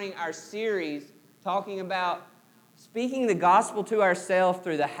Our series talking about speaking the gospel to ourselves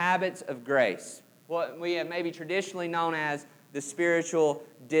through the habits of grace, what we have maybe traditionally known as the spiritual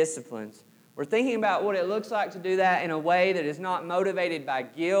disciplines. We're thinking about what it looks like to do that in a way that is not motivated by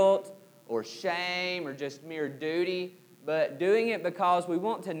guilt or shame or just mere duty, but doing it because we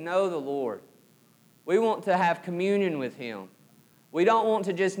want to know the Lord. We want to have communion with Him. We don't want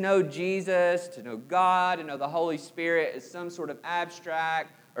to just know Jesus, to know God, to know the Holy Spirit as some sort of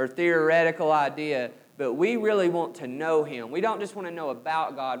abstract or theoretical idea, but we really want to know Him. We don't just want to know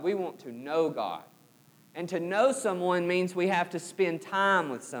about God, we want to know God. And to know someone means we have to spend time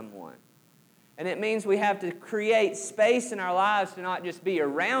with someone. And it means we have to create space in our lives to not just be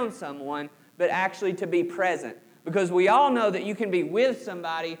around someone, but actually to be present. Because we all know that you can be with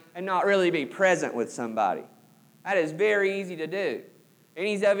somebody and not really be present with somebody. That is very easy to do.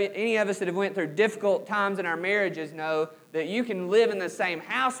 Any of us that have went through difficult times in our marriages know that you can live in the same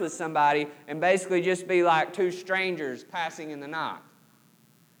house with somebody and basically just be like two strangers passing in the night.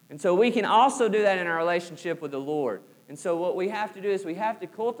 And so we can also do that in our relationship with the Lord. And so what we have to do is we have to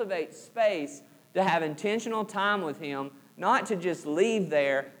cultivate space to have intentional time with Him, not to just leave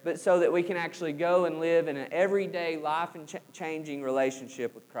there, but so that we can actually go and live in an everyday life-changing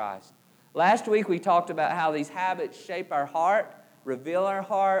relationship with Christ. Last week we talked about how these habits shape our heart, reveal our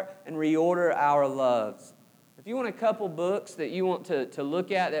heart, and reorder our loves. If you want a couple books that you want to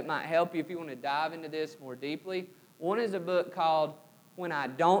look at that might help you if you want to dive into this more deeply, one is a book called When I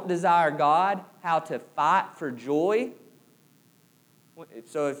Don't Desire God, How to Fight for Joy.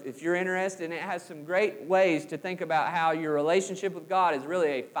 So if you're interested, and it has some great ways to think about how your relationship with God is really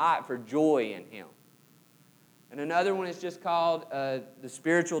a fight for joy in Him. And another one is just called The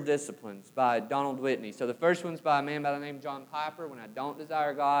Spiritual Disciplines by Donald Whitney. So the first one's by a man by the name of John Piper, When I Don't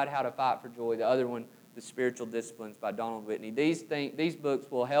Desire God, How to Fight for Joy. The other one, The Spiritual Disciplines by Donald Whitney. These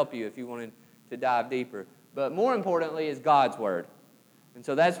books will help you if you wanted to dive deeper. But more importantly is God's Word. And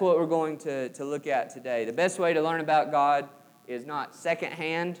so that's what we're going to look at today. The best way to learn about God is not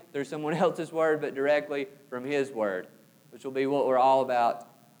secondhand through someone else's Word, but directly from His Word, which will be what we're all about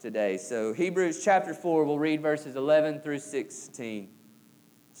today. So Hebrews chapter 4, we'll read verses 11 through 16.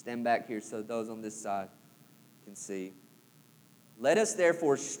 Stand back here so those on this side can see. Let us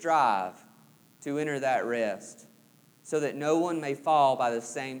therefore strive to enter that rest, so that no one may fall by the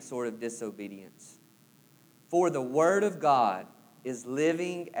same sort of disobedience. For the word of God is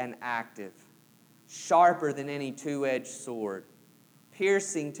living and active, sharper than any two-edged sword,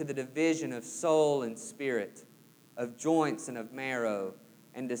 piercing to the division of soul and spirit, of joints and of marrow,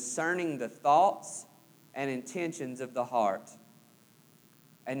 and discerning the thoughts and intentions of the heart.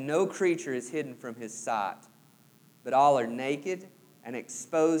 And no creature is hidden from His sight, but all are naked and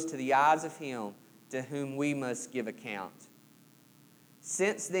exposed to the eyes of Him to whom we must give account.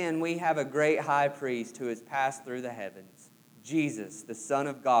 Since then we have a great high priest who has passed through the heavens, Jesus, the Son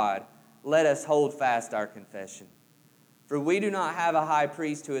of God. Let us hold fast our confession. For we do not have a high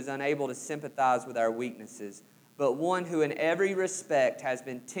priest who is unable to sympathize with our weaknesses, but one who in every respect has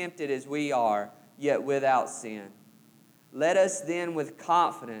been tempted as we are, yet without sin. Let us then with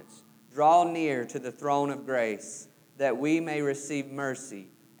confidence draw near to the throne of grace, that we may receive mercy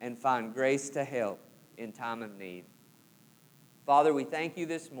and find grace to help in time of need. Father, we thank You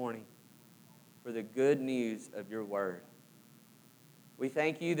this morning for the good news of Your word. We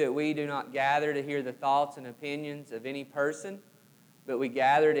thank You that we do not gather to hear the thoughts and opinions of any person, but we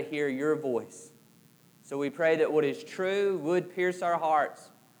gather to hear Your voice. So we pray that what is true would pierce our hearts.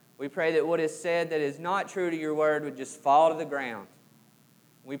 We pray that what is said that is not true to Your word would just fall to the ground.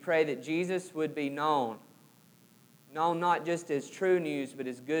 We pray that Jesus would be known not just as true news, but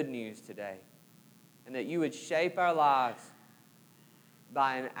as good news today. And that You would shape our lives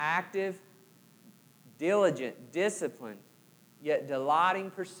by an active, diligent, disciplined, yet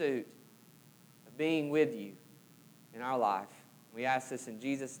delighting pursuit of being with You in our life. We ask this in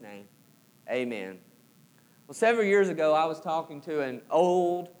Jesus' name. Amen. Well, several years ago, I was talking to an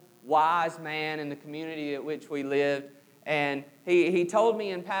old, wise man in the community at which we lived, and he told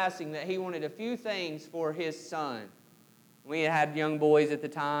me in passing that he wanted a few things for his son. We had young boys at the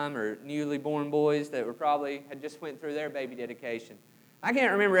time, or newly born boys that were probably had just went through their baby dedication. I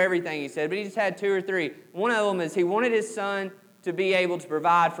can't remember everything he said, but he just had two or three. One of them is he wanted his son to be able to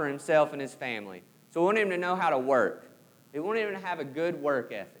provide for himself and his family. So he wanted him to know how to work. He wanted him to have a good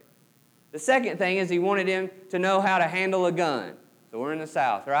work ethic. The second thing is he wanted him to know how to handle a gun. So we're in the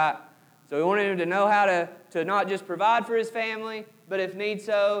South, right? So he wanted him to know how to not just provide for his family, but if need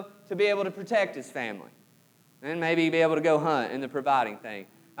so, to be able to protect his family. And maybe be able to go hunt in the providing thing.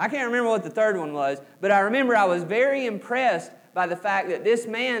 I can't remember what the third one was, but I remember I was very impressed by the fact that this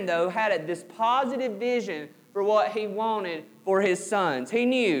man, though, had this positive vision for what he wanted for his sons. He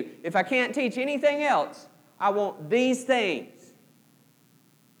knew, if I can't teach anything else, I want these things.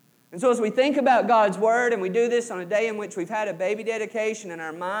 And so as we think about God's Word, and we do this on a day in which we've had a baby dedication and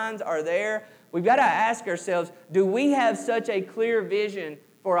our minds are there, we've got to ask ourselves, do we have such a clear vision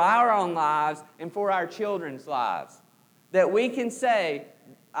for our own lives and for our children's lives that we can say,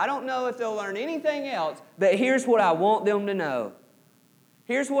 I don't know if they'll learn anything else, but here's what I want them to know.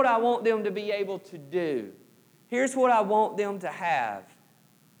 Here's what I want them to be able to do. Here's what I want them to have.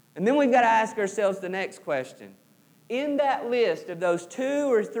 And then we've got to ask ourselves the next question. In that list of those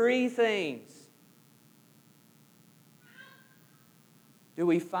 2 or 3 things, do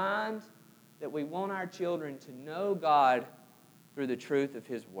we find that we want our children to know God through the truth of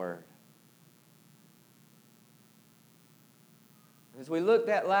His Word? As we looked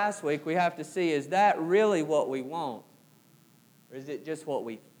at last week, we have to see, is that really what we want? Or is it just what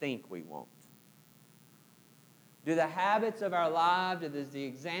we think we want? Do the habits of our lives, does the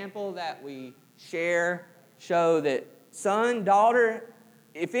example that we share show that, son, daughter,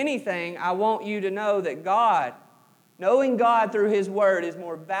 if anything, I want you to know that God, knowing God through His Word, is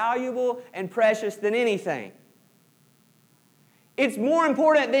more valuable and precious than anything. It's more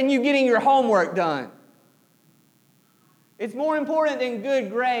important than you getting your homework done. It's more important than good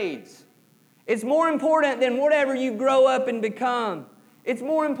grades. It's more important than whatever you grow up and become. It's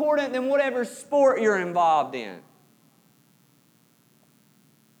more important than whatever sport you're involved in.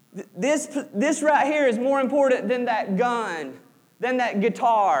 This right here is more important than that gun, than that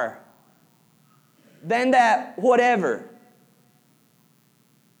guitar, than that whatever.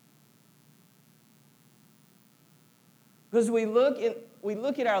 Because we look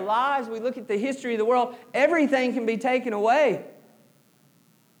at our lives, we look at the history of the world, everything can be taken away.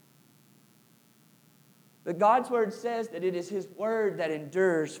 But God's Word says that it is His Word that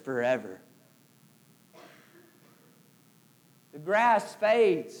endures forever. The grass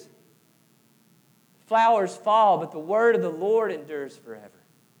fades, flowers fall, but the Word of the Lord endures forever.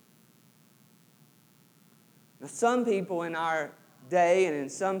 Now, some people in our day and in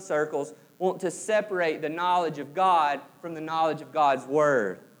some circles want to separate the knowledge of God from the knowledge of God's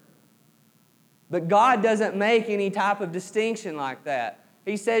Word. But God doesn't make any type of distinction like that.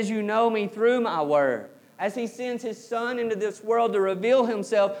 He says, you know me through my Word. As He sends His Son into this world to reveal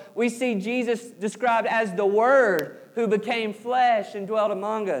Himself, we see Jesus described as the Word who became flesh and dwelt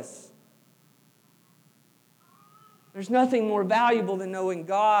among us. There's nothing more valuable than knowing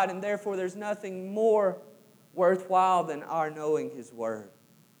God, and therefore there's nothing more worthwhile than our knowing His Word.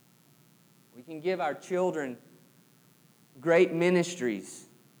 We can give our children great ministries.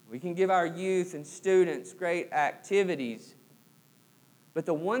 We can give our youth and students great activities. But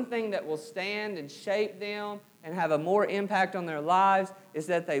the one thing that will stand and shape them and have a more impact on their lives is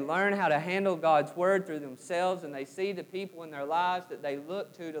that they learn how to handle God's Word through themselves, and they see the people in their lives that they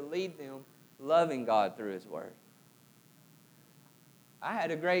look to lead them loving God through His Word. I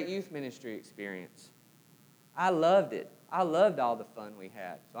had a great youth ministry experience. I loved it. I loved all the fun we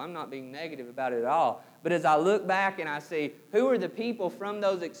had. So I'm not being negative about it at all. But as I look back and I see who are the people from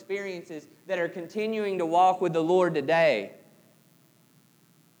those experiences that are continuing to walk with the Lord today,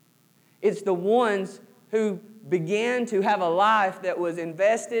 it's the ones who began to have a life that was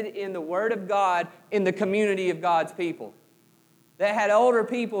invested in the Word of God in the community of God's people. They had older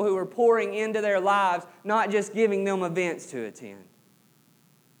people who were pouring into their lives, not just giving them events to attend.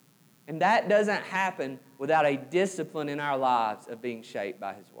 And that doesn't happen without a discipline in our lives of being shaped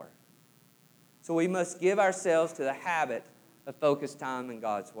by His Word. So we must give ourselves to the habit of focused time in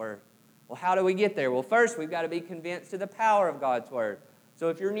God's Word. Well, how do we get there? Well, first, we've got to be convinced of the power of God's Word. So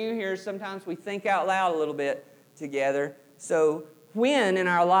if you're new here, sometimes we think out loud a little bit together. So when in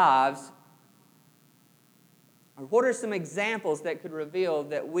our lives, or what are some examples that could reveal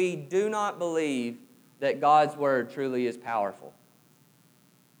that we do not believe that God's Word truly is powerful?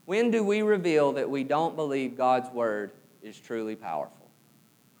 When do we reveal that we don't believe God's Word is truly powerful?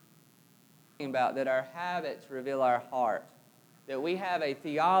 About that our habits reveal our heart, that we have a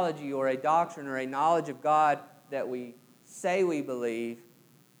theology or a doctrine or a knowledge of God that we say we believe,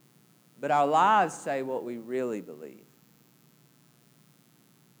 but our lives say what we really believe.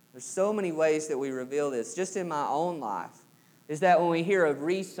 There's so many ways that we reveal this. Just in my own life, is that when we hear of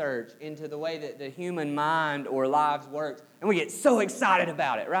research into the way that the human mind or lives works, and we get so excited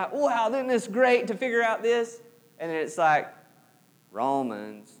about it, right? Wow, isn't this great to figure out this? And then it's like,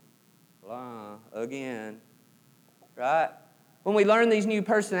 Romans, blah, again, right? When we learn these new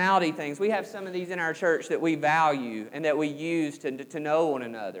personality things, we have some of these in our church that we value and that we use to know one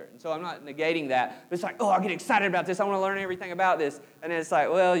another. And so I'm not negating that. But it's like, oh, I get excited about this. I want to learn everything about this. And then it's like,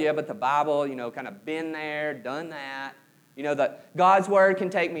 well, yeah, but the Bible, kind of been there, done that. God's Word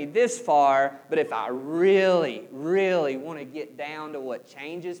can take me this far, but if I really, really want to get down to what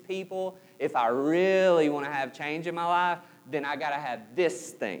changes people, if I really want to have change in my life, then I got to have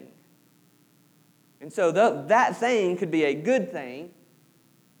this thing. And so that thing could be a good thing,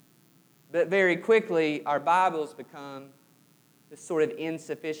 but very quickly our Bibles become this sort of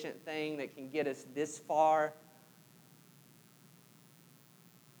insufficient thing that can get us this far,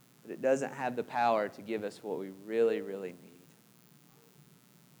 but it doesn't have the power to give us what we really, really need.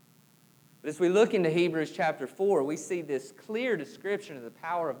 But as we look into Hebrews chapter 4, we see this clear description of the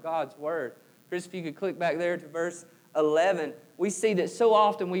power of God's Word. Chris, if you could click back there to verse 11, we see that so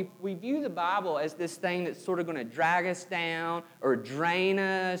often we view the Bible as this thing that's sort of going to drag us down or drain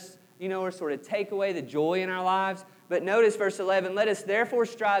us, or sort of take away the joy in our lives. But notice verse 11, let us therefore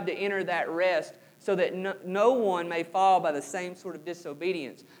strive to enter that rest so that no one may fall by the same sort of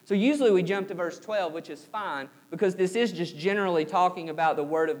disobedience. So usually we jump to verse 12, which is fine, because this is just generally talking about the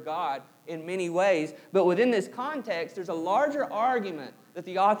Word of God in many ways. But within this context, there's a larger argument that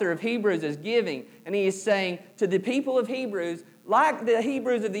the author of Hebrews is giving. And he is saying to the people of Hebrews, like the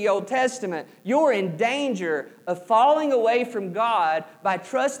Hebrews of the Old Testament, you're in danger of falling away from God by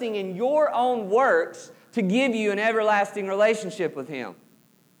trusting in your own works to give you an everlasting relationship with Him.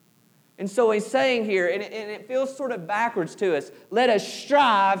 And so he's saying here, and it feels sort of backwards to us, let us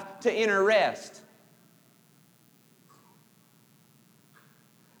strive to enter rest.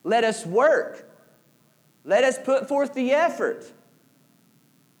 Let us work. Let us put forth the effort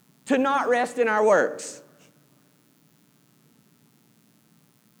to not rest in our works.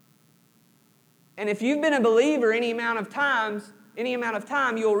 And if you've been a believer any amount of time,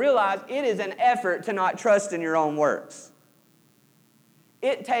 you'll realize it is an effort to not trust in your own works.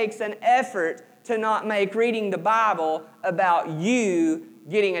 It takes an effort to not make reading the Bible about you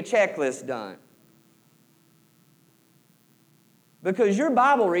getting a checklist done. Because your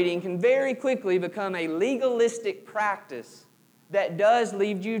Bible reading can very quickly become a legalistic practice that does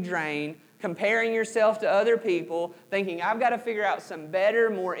leave you drained, comparing yourself to other people, thinking, I've got to figure out some better,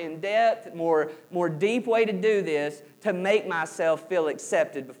 more in-depth, more deep way to do this to make myself feel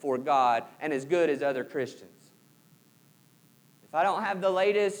accepted before God and as good as other Christians. If I don't have the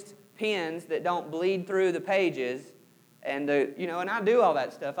latest pens that don't bleed through the pages, and I do all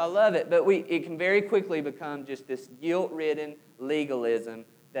that stuff, I love it, but it can very quickly become just this guilt-ridden legalism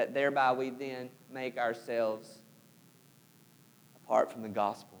that thereby we then make ourselves apart from the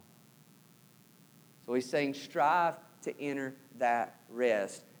gospel. So he's saying, strive to enter that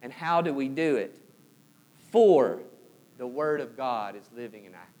rest. And how do we do it? For the Word of God is living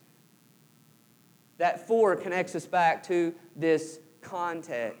and active. That for connects us back to this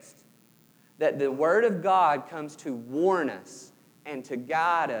context that the Word of God comes to warn us and to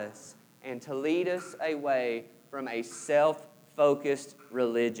guide us and to lead us away from a self-focused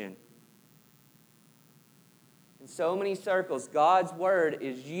religion. In so many circles, God's Word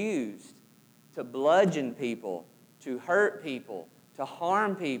is used to bludgeon people, to hurt people, to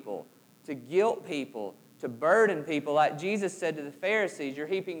harm people, to guilt people, to burden people. Like Jesus said to the Pharisees, you're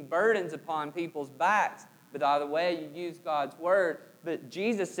heaping burdens upon people's backs, but by the way you use God's Word. But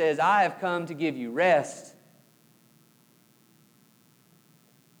Jesus says, I have come to give you rest.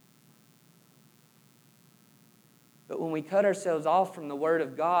 But when we cut ourselves off from the Word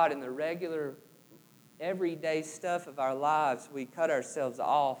of God in the regular, everyday stuff of our lives, we cut ourselves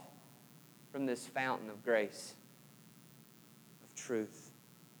off from this fountain of grace, of truth,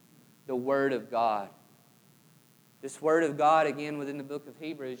 the Word of God. This Word of God, again, within the book of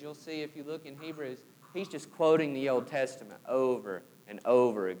Hebrews, you'll see if you look in Hebrews, he's just quoting the Old Testament over and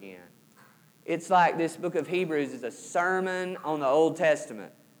over again. It's like this book of Hebrews is a sermon on the Old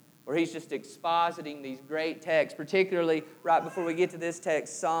Testament, where he's just expositing these great texts, particularly right before we get to this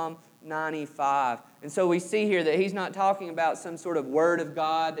text, Psalm 95. And so we see here that he's not talking about some sort of Word of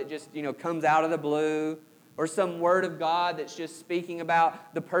God that just, comes out of the blue, or some Word of God that's just speaking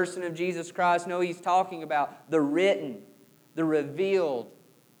about the person of Jesus Christ. No, he's talking about the written, the revealed,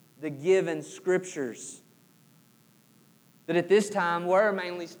 the given Scriptures that at this time were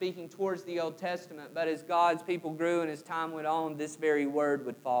mainly speaking towards the Old Testament, but as God's people grew and as time went on, this very Word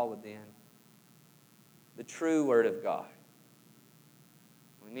would fall within. The true Word of God.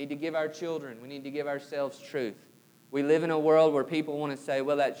 We need to give our children, we need to give ourselves truth. We live in a world where people want to say,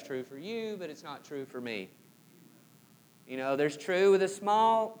 well, that's true for you, but it's not true for me. There's true with a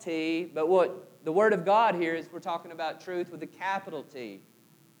small t, but what the Word of God here is we're talking about truth with a capital T.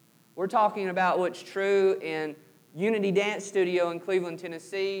 We're talking about what's true in Unity Dance Studio in Cleveland,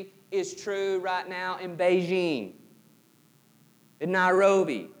 Tennessee, is true right now in Beijing, in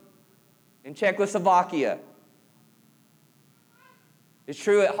Nairobi, in Czechoslovakia. It's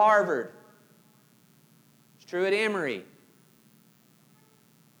true at Harvard. It's true at Emory.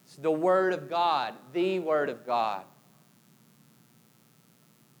 It's the Word of God, the Word of God.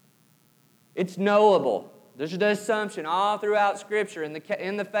 It's knowable. There's the assumption all throughout Scripture in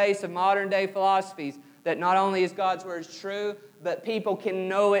the face of modern-day philosophies that not only is God's Word true, but people can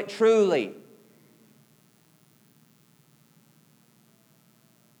know it truly.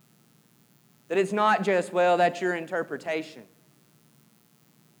 That it's not just, well, that's your interpretation.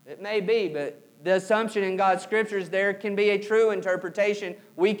 It may be, but the assumption in God's Scriptures there can be a true interpretation.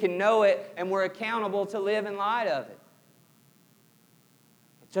 We can know it, and we're accountable to live in light of it.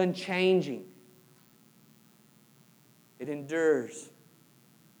 It's unchanging. It endures.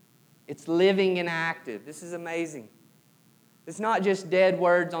 It's living and active. This is amazing. It's not just dead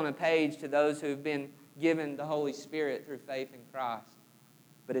words on a page to those who have been given the Holy Spirit through faith in Christ,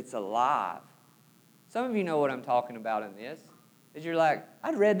 but it's alive. Some of you know what I'm talking about in this. Is you're like,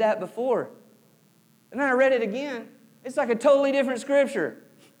 I'd read that before. And then I read it again. It's like a totally different Scripture.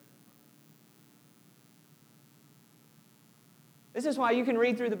 This is why you can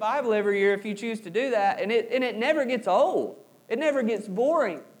read through the Bible every year if you choose to do that, and it never gets old. It never gets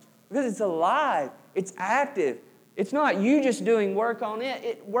boring because it's alive. It's active. It's not you just doing work on it.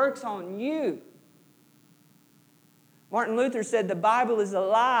 It works on you. Martin Luther said, the Bible is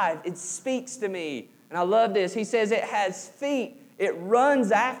alive. It speaks to me. And I love this. He says it has feet. It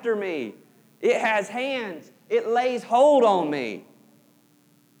runs after me. It has hands. It lays hold on me.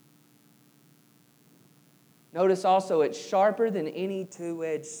 Notice also it's sharper than any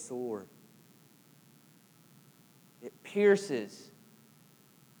two-edged sword. It pierces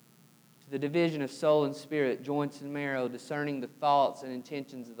to the division of soul and spirit, joints and marrow, discerning the thoughts and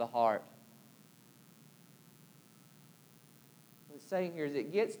intentions of the heart. What it's saying here is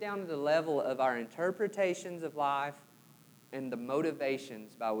it gets down to the level of our interpretations of life and the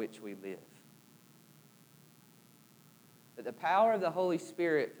motivations by which we live. That the power of the Holy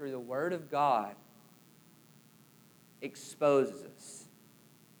Spirit through the Word of God exposes us.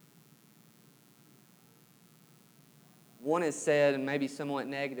 One has said, and maybe somewhat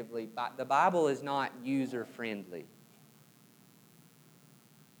negatively, the Bible is not user-friendly.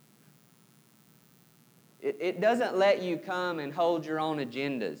 It doesn't let you come and hold your own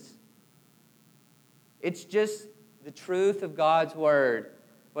agendas. It's just the truth of God's Word,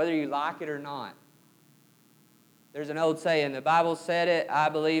 whether you like it or not. There's an old saying, the Bible said it, I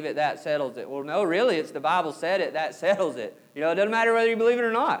believe it, that settles it. Well, no, really, it's the Bible said it, that settles it. It doesn't matter whether you believe it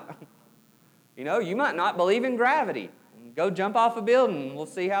or not. You might not believe in gravity. Go jump off a building, and we'll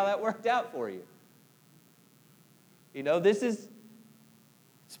see how that worked out for you. It's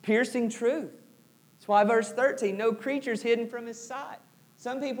piercing truth. That's why verse 13, no creature's hidden from His sight.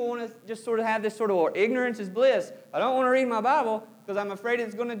 Some people want to just sort of have this sort of ignorance is bliss. I don't want to read my Bible because I'm afraid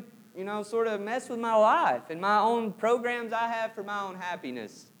it's going to sort of mess with my life and my own programs I have for my own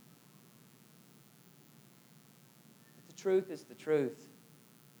happiness. But the truth is the truth.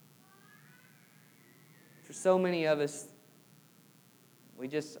 For so many of us, we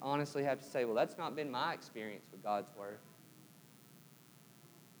just honestly have to say, well, that's not been my experience with God's Word.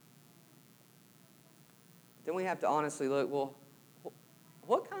 Then we have to honestly look, well,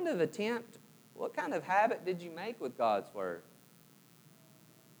 what kind of attempt, what kind of habit did you make with God's Word?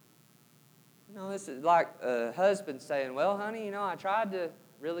 This is like a husband saying, well, honey, I tried to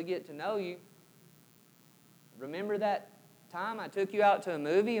really get to know you. Remember that time I took you out to a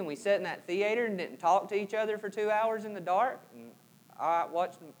movie and we sat in that theater and didn't talk to each other for 2 hours in the dark? And I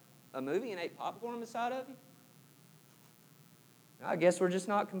watched a movie and ate popcorn beside of you? I guess we're just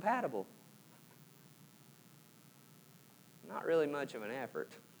not compatible. Not really much of an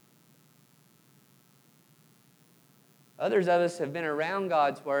effort. Others of us have been around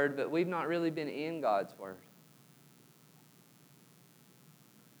God's Word, but we've not really been in God's Word.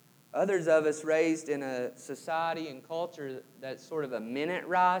 Others of us raised in a society and culture that's sort of a minute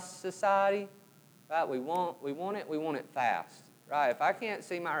rice society. Right? We want it fast. Right? If I can't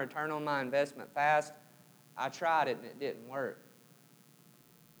see my return on my investment fast, I tried it and it didn't work.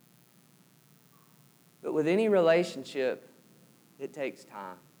 But with any relationship, it takes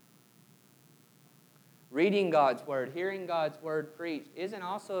time. Reading God's Word, hearing God's Word preached isn't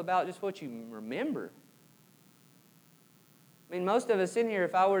also about just what you remember. I mean, most of us in here,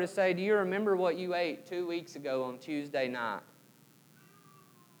 if I were to say, do you remember what you ate 2 weeks ago on Tuesday night?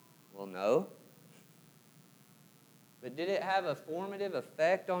 Well, no. But did it have a formative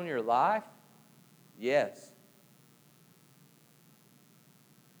effect on your life? Yes.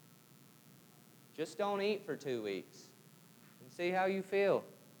 Just don't eat for 2 weeks and see how you feel.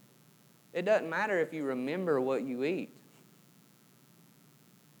 It doesn't matter if you remember what you eat.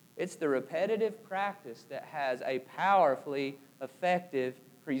 It's the repetitive practice that has a powerfully effective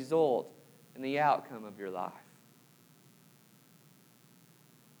result in the outcome of your life.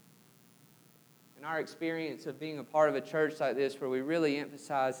 In our experience of being a part of a church like this where we really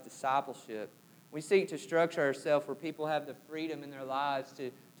emphasize discipleship, we seek to structure ourselves where people have the freedom in their lives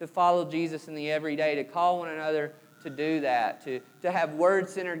to follow Jesus in the everyday, to call one another to do that, to have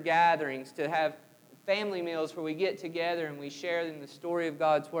word-centered gatherings, to have family meals where we get together and we share in the story of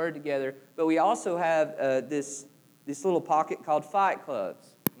God's Word together. But we also have this little pocket called fight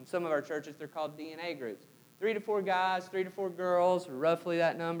clubs. In some of our churches, they're called DNA groups. 3 to 4 guys, 3 to 4 girls, roughly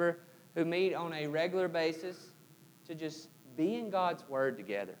that number, who meet on a regular basis to just be in God's Word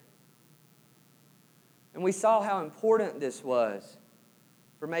together. And we saw how important this was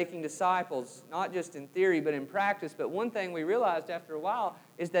for making disciples, not just in theory but in practice. But one thing we realized after a while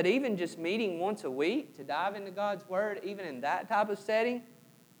is that even just meeting once a week to dive into God's Word, even in that type of setting,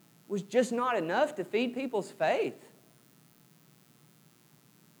 was just not enough to feed people's faith.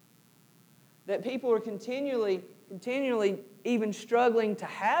 That people were continually even struggling to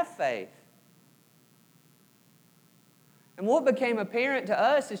have faith. And what became apparent to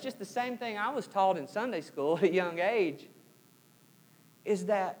us is just the same thing I was taught in Sunday school at a young age, is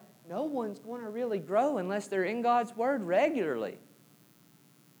that no one's going to really grow unless they're in God's Word regularly.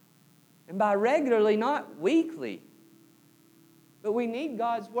 And by regularly, not weekly. But we need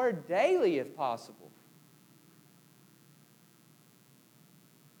God's Word daily if possible.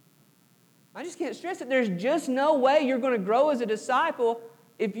 I just can't stress it. There's just no way you're going to grow as a disciple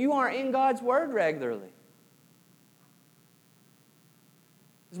if you aren't in God's Word regularly.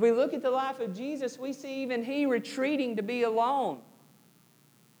 As we look at the life of Jesus, we see even He retreating to be alone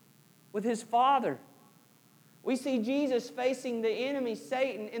with His Father. We see Jesus facing the enemy,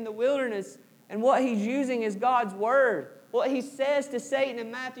 Satan, in the wilderness, and what He's using is God's Word. What He says to Satan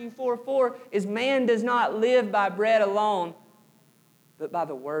in Matthew 4:4 is, man does not live by bread alone, but by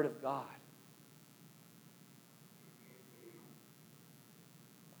the Word of God.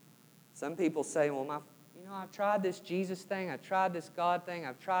 Some people say, well, I've tried this Jesus thing, I've tried this God thing,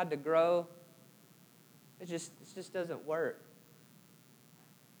 I've tried to grow. It just doesn't work.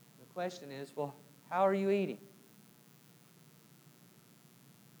 The question is, well, how are you eating?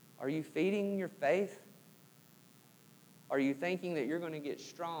 Are you feeding your faith? Are you thinking that you're going to get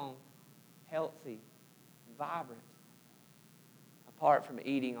strong, healthy, vibrant, apart from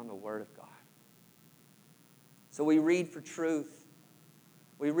eating on the Word of God? So we read for truth.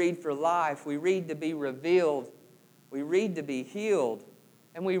 We read for life. We read to be revealed. We read to be healed.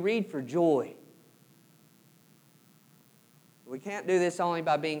 And we read for joy. We can't do this only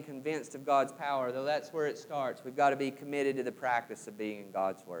by being convinced of God's power, though that's where it starts. We've got to be committed to the practice of being in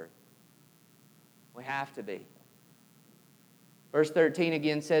God's Word. We have to be. Verse 13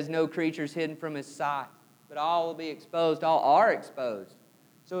 again says, no creature is hidden from His sight, but all will be exposed. All are exposed.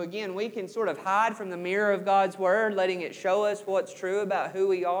 So again, we can sort of hide from the mirror of God's Word, letting it show us what's true about who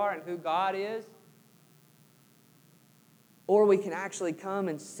we are and who God is. Or we can actually come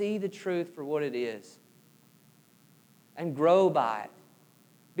and see the truth for what it is and grow by it,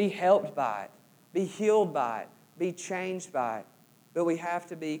 be helped by it, be healed by it, be changed by it. But we have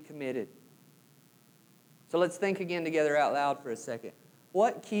to be committed. So let's think again together out loud for a second.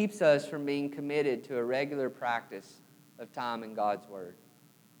 What keeps us from being committed to a regular practice of time in God's Word?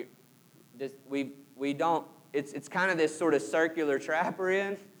 We don't. It's kind of this sort of circular trap we're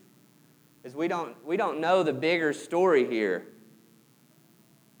in, is we don't know the bigger story here,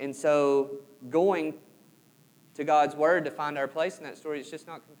 and so going to God's Word to find our place in that story is just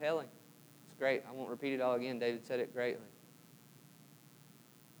not compelling. It's great. I won't repeat it all again. David said it greatly.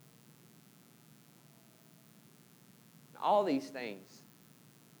 All these things,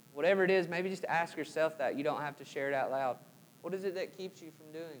 whatever it is, maybe just ask yourself that. You don't have to share it out loud. What is it that keeps you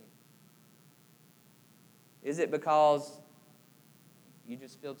from doing it? Is it because you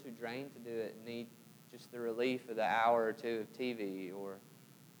just feel too drained to do it and need just the relief of the hour or two of TV, or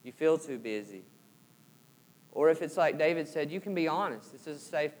you feel too busy? Or if it's like David said, you can be honest. This is a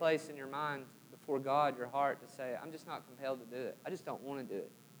safe place in your mind before God, your heart, to say, I'm just not compelled to do it. I just don't want to do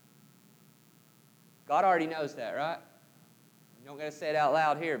it. God already knows that, right? You don't got to say it out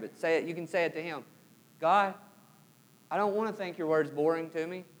loud here, but say it. You can say it to Him. God, I don't want to think your word's boring to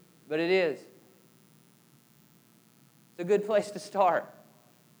me, but it is. It's a good place to start.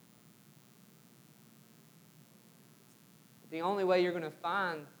 The only way you're going to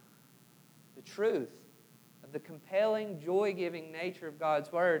find the truth of the compelling, joy-giving nature of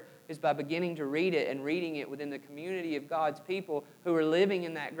God's Word is by beginning to read it and reading it within the community of God's people who are living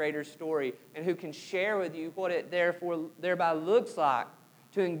in that greater story and who can share with you what it thereby looks like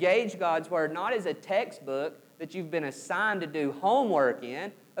to engage God's Word, not as a textbook that you've been assigned to do homework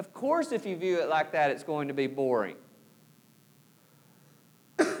in. Of course, if you view it like that, it's going to be boring.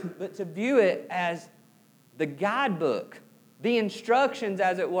 But to view it as the guidebook, the instructions,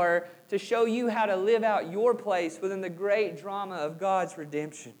 as it were, to show you how to live out your place within the great drama of God's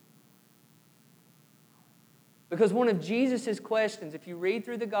redemption. Because one of Jesus' questions, if you read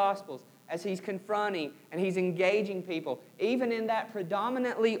through the Gospels, as He's confronting and He's engaging people, even in that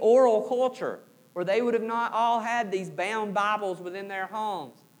predominantly oral culture, where they would have not all had these bound Bibles within their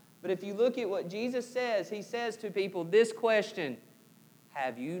homes. But if you look at what Jesus says, He says to people this question,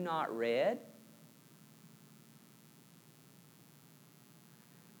 have you not read?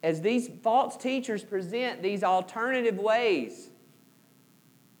 As these false teachers present these alternative ways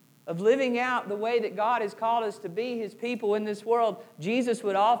of living out the way that God has called us to be His people in this world, Jesus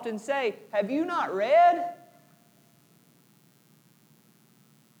would often say, have you not read?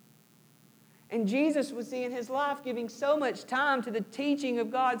 And Jesus was in His life giving so much time to the teaching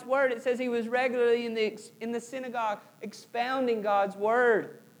of God's Word. It says He was regularly in the synagogue expounding God's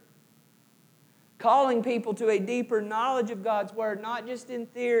Word, calling people to a deeper knowledge of God's Word, not just in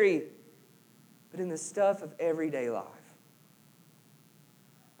theory, but in the stuff of everyday life.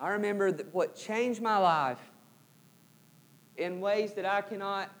 I remember that what changed my life in ways that I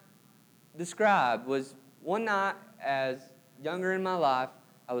cannot describe was one night, as younger in my life,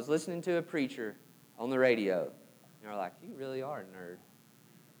 I was listening to a preacher on the radio. And they're like, you really are a nerd.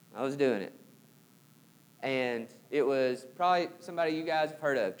 I was doing it. And it was probably somebody you guys have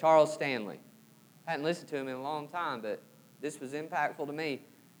heard of, Charles Stanley. I hadn't listened to him in a long time, but this was impactful to me.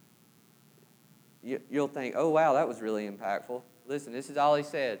 You'll think, oh, wow, that was really impactful. Listen, this is all he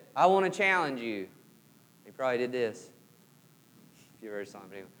said. I want to challenge you. He probably did this. If you heard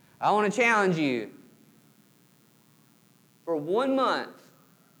something. I want to challenge you for 1 month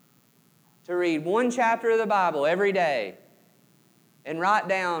to read one chapter of the Bible every day and write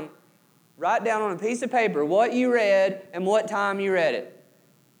down on a piece of paper what you read and what time you read it.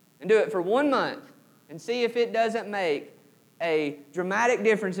 And do it for 1 month and see if it doesn't make a dramatic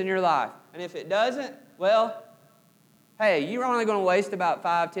difference in your life. And if it doesn't, well, hey, you're only going to waste about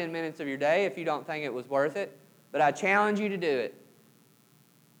 5-10 minutes of your day if you don't think it was worth it. But I challenge you to do it.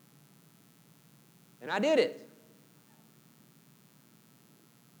 And I did it.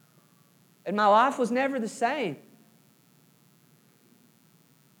 And my life was never the same.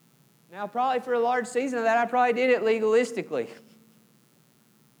 Now, probably for a large season of that, I probably did it legalistically.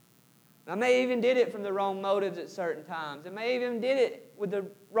 I may even did it from the wrong motives at certain times. I may even did it with the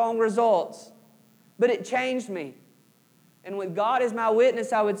wrong results. But it changed me. And with God as my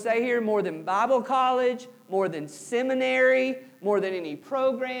witness, I would say here, more than Bible college, more than seminary, more than any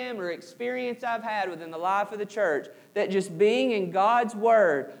program or experience I've had within the life of the church, that just being in God's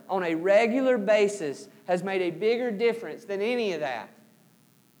Word on a regular basis has made a bigger difference than any of that.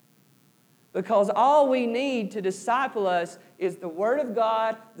 Because all we need to disciple us is the Word of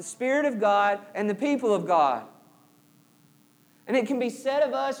God, the Spirit of God, and the people of God. And it can be said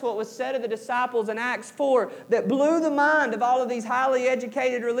of us what was said of the disciples in Acts 4 that blew the mind of all of these highly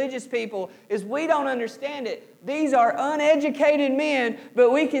educated religious people is we don't understand it. These are uneducated men,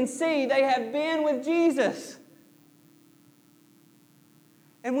 but we can see they have been with Jesus.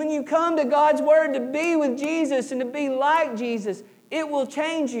 And when you come to God's Word to be with Jesus and to be like Jesus, it will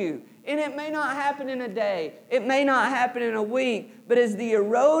change you. And it may not happen in a day. It may not happen in a week. But as the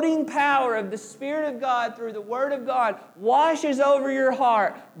eroding power of the Spirit of God through the Word of God washes over your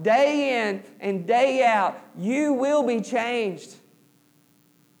heart day in and day out, you will be changed.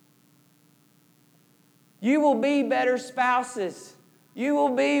 You will be better spouses. You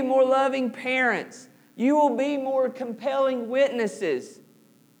will be more loving parents. You will be more compelling witnesses.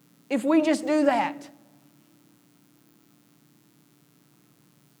 If we just do that.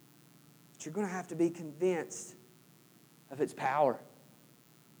 But you're going to have to be convinced of its power.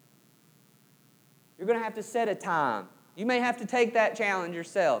 You're going to have to set a time. You may have to take that challenge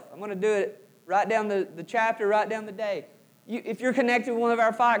yourself. I'm going to do it. Write down the chapter, write down the day. If you're connected with one of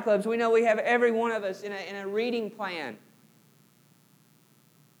our fight clubs, we know we have every one of us in a reading plan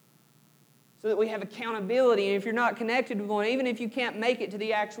so that we have accountability. And if you're not connected with one, even if you can't make it to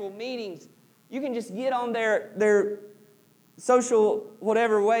the actual meetings, you can just get on their social,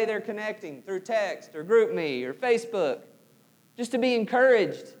 whatever way they're connecting, through text or GroupMe or Facebook, just to be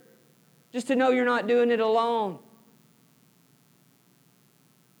encouraged, just to know you're not doing it alone.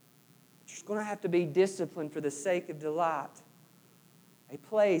 There's going to have to be discipline for the sake of delight. A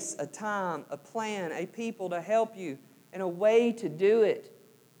place, a time, a plan, a people to help you, and a way to do it.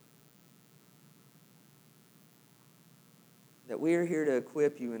 That we are here to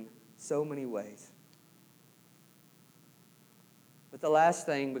equip you in so many ways. But the last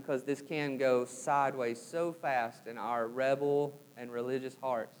thing, because this can go sideways so fast in our rebel and religious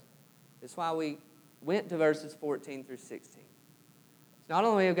hearts, is why we went to verses 14 through 16. It's not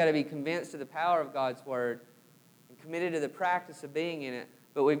only we've got to be convinced of the power of God's Word and committed to the practice of being in it,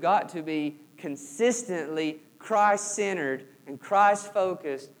 but we've got to be consistently Christ-centered and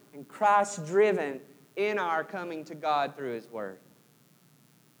Christ-focused and Christ-driven in our coming to God through His Word.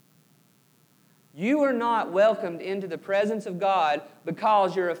 You are not welcomed into the presence of God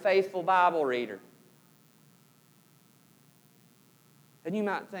because you're a faithful Bible reader. And you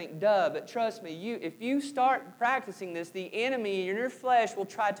might think, duh, but trust me, if you start practicing this, the enemy in your flesh will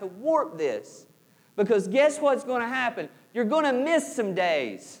try to warp this. Because guess what's going to happen? You're going to miss some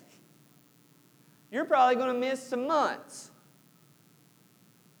days. You're probably going to miss some months.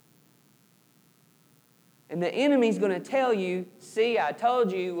 And the enemy's going to tell you, see, I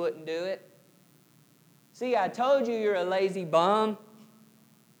told you wouldn't do it. See, I told you you're a lazy bum.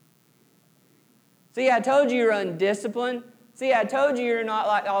 See, I told you you're undisciplined. See, I told you you're not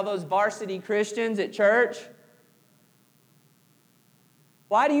like all those varsity Christians at church.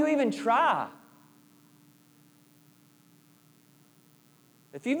 Why do you even try?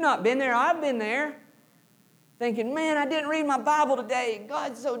 If you've not been there, I've been there. Thinking, man, I didn't read my Bible today.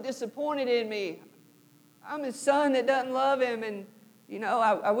 God's so disappointed in me. I'm His son that doesn't love Him, and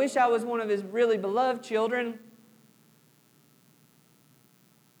I wish I was one of His really beloved children.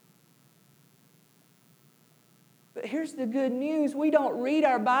 But here's the good news. We don't read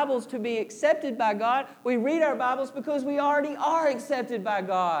our Bibles to be accepted by God. We read our Bibles because we already are accepted by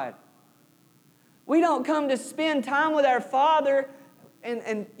God. We don't come to spend time with our Father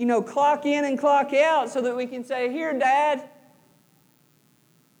and clock in and clock out so that we can say, here, Dad,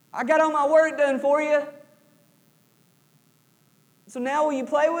 I got all my work done for you. So now will you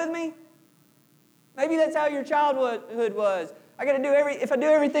play with me? Maybe that's how your childhood was. If I do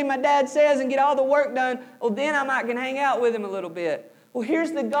everything my dad says and get all the work done, well, then I might can hang out with him a little bit. Well,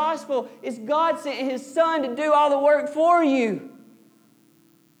 here's the gospel. It's God sent His Son to do all the work for you.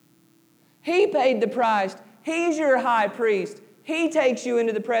 He paid the price. He's your high priest. He takes you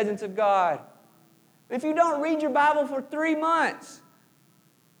into the presence of God. If you don't read your Bible for 3 months,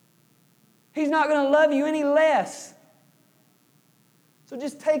 He's not going to love you any less. So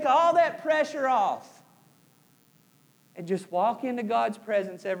just take all that pressure off and just walk into God's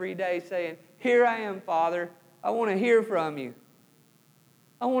presence every day saying, here I am, Father. I want to hear from you.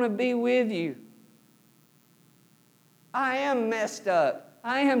 I want to be with you. I am messed up.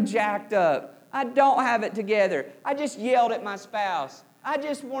 I am jacked up. I don't have it together. I just yelled at my spouse. I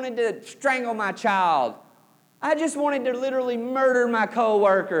just wanted to strangle my child. I just wanted to literally murder my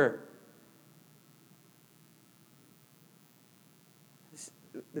coworker.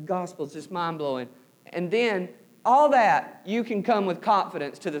 The gospel is just mind-blowing. And then, all that, you can come with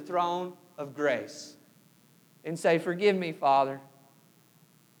confidence to the throne of grace and say, forgive me, Father.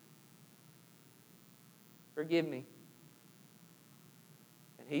 Forgive me.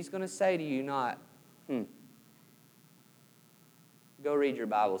 And He's going to say to you not, go read your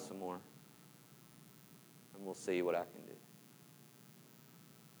Bible some more, and we'll see what I can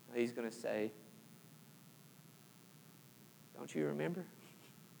do. He's going to say, don't you remember?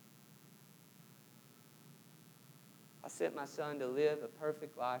 I sent my Son to live a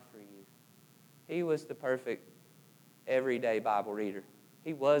perfect life for you. He was the perfect, everyday Bible reader.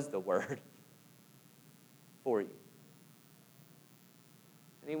 He was the Word for you.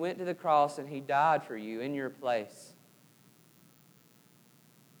 And He went to the cross and He died for you in your place.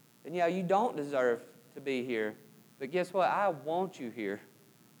 And yeah, you don't deserve to be here. But guess what? I want you here.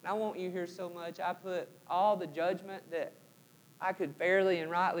 And I want you here so much, I put all the judgment that I could fairly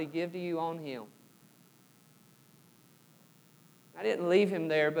and rightly give to you on Him. I didn't leave Him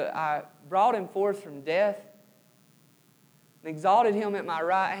there, but I brought Him forth from death and exalted Him at my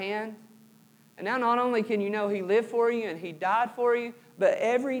right hand. And now not only can you know He lived for you and He died for you, but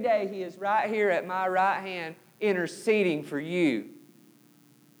every day He is right here at my right hand interceding for you.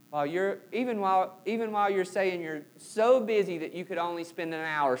 Even while you're saying you're so busy that you could only spend an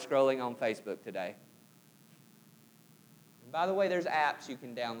hour scrolling on Facebook today. And by the way, there's apps you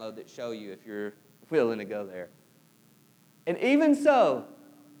can download that show you if you're willing to go there. And even so,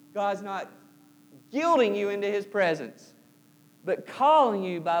 God's not guilting you into His presence, but calling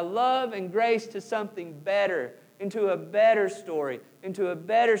you by love and grace to something better, into a better story, into a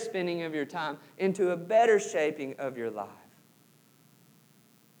better spending of your time, into a better shaping of your life.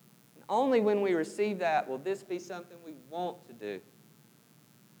 And only when we receive that will this be something we want to do.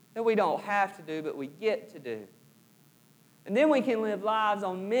 That we don't have to do, but we get to do. And then we can live lives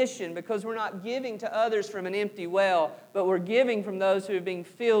on mission because we're not giving to others from an empty well, but we're giving from those who are being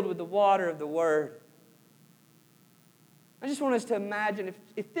filled with the water of the Word. I just want us to imagine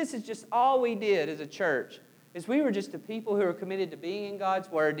if this is just all we did as a church, is we were just a people who are committed to being in God's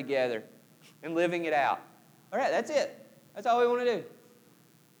Word together and living it out. All right, that's it. That's all we want to do.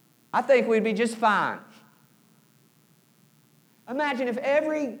 I think we'd be just fine. Imagine if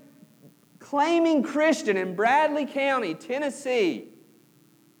every claiming Christian in Bradley County, Tennessee,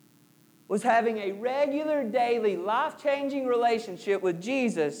 was having a regular, daily, life-changing relationship with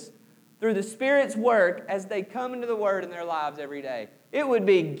Jesus through the Spirit's work as they come into the Word in their lives every day. It would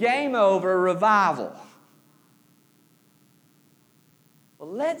be game over revival. Well,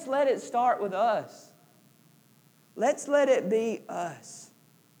 let's let it start with us. Let's let it be us.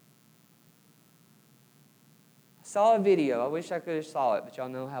 I saw a video. I wish I could have saw it, but y'all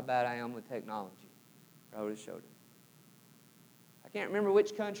know how bad I am with technology. I would have showed it. I can't remember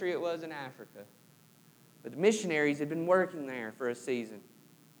which country it was in Africa, but the missionaries had been working there for a season.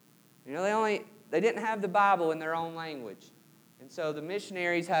 You know, they didn't have the Bible in their own language. And so the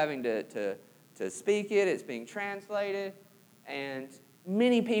missionaries having to speak it, it's being translated, and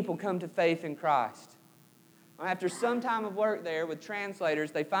many people come to faith in Christ. After some time of work there with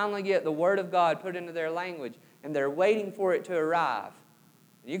translators, they finally get the Word of God put into their language, and they're waiting for it to arrive.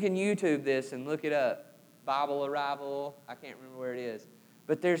 You can YouTube this and look it up. Bible arrival, I can't remember where it is.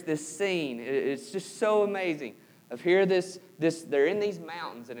 But there's this scene, it's just so amazing. Of here, they're in these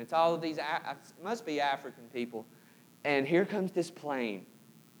mountains, and it's all of these, must be African people. And here comes this plane,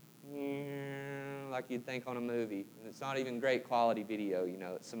 like you'd think on a movie. And it's not even great quality video, you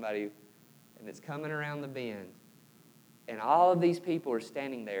know. It's somebody, and it's coming around the bend. And all of these people are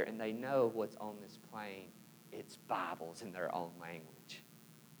standing there, and they know what's on this plane. It's Bibles in their own language.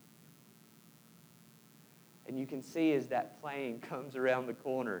 And you can see as that plane comes around the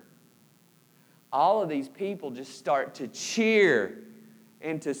corner, all of these people just start to cheer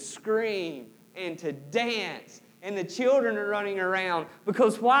and to scream and to dance. And the children are running around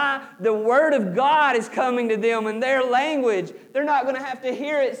because why? The Word of God is coming to them in their language. They're not going to have to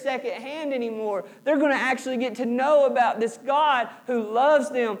hear it secondhand anymore. They're going to actually get to know about this God who loves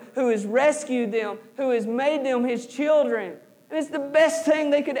them, who has rescued them, who has made them His children. And it's the best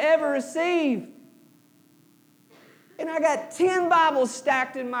thing they could ever receive. And I got 10 Bibles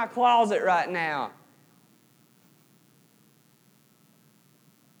stacked in my closet right now.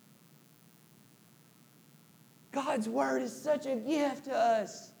 God's Word is such a gift to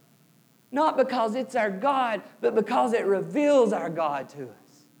us. Not because it's our God, but because it reveals our God to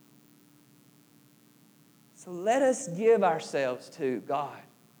us. So let us give ourselves to God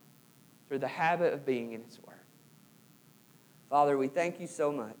through the habit of being in His Word. Father, we thank You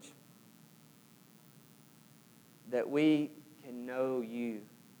so much that we can know You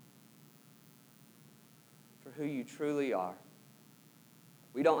for who You truly are.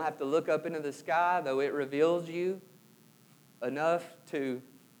 We don't have to look up into the sky, though it reveals You enough to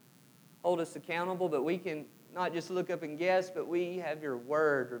hold us accountable, but we can not just look up and guess, but we have Your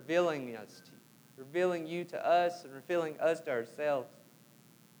Word revealing You to us and revealing us to ourselves.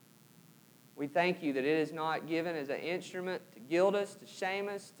 We thank You that it is not given as an instrument to guilt us, to shame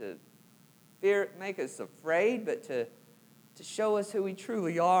us, to make us afraid, but to show us who we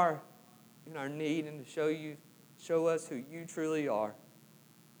truly are in our need and to show us who You truly are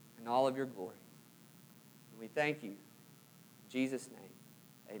in all of Your glory. And we thank You in Jesus' name.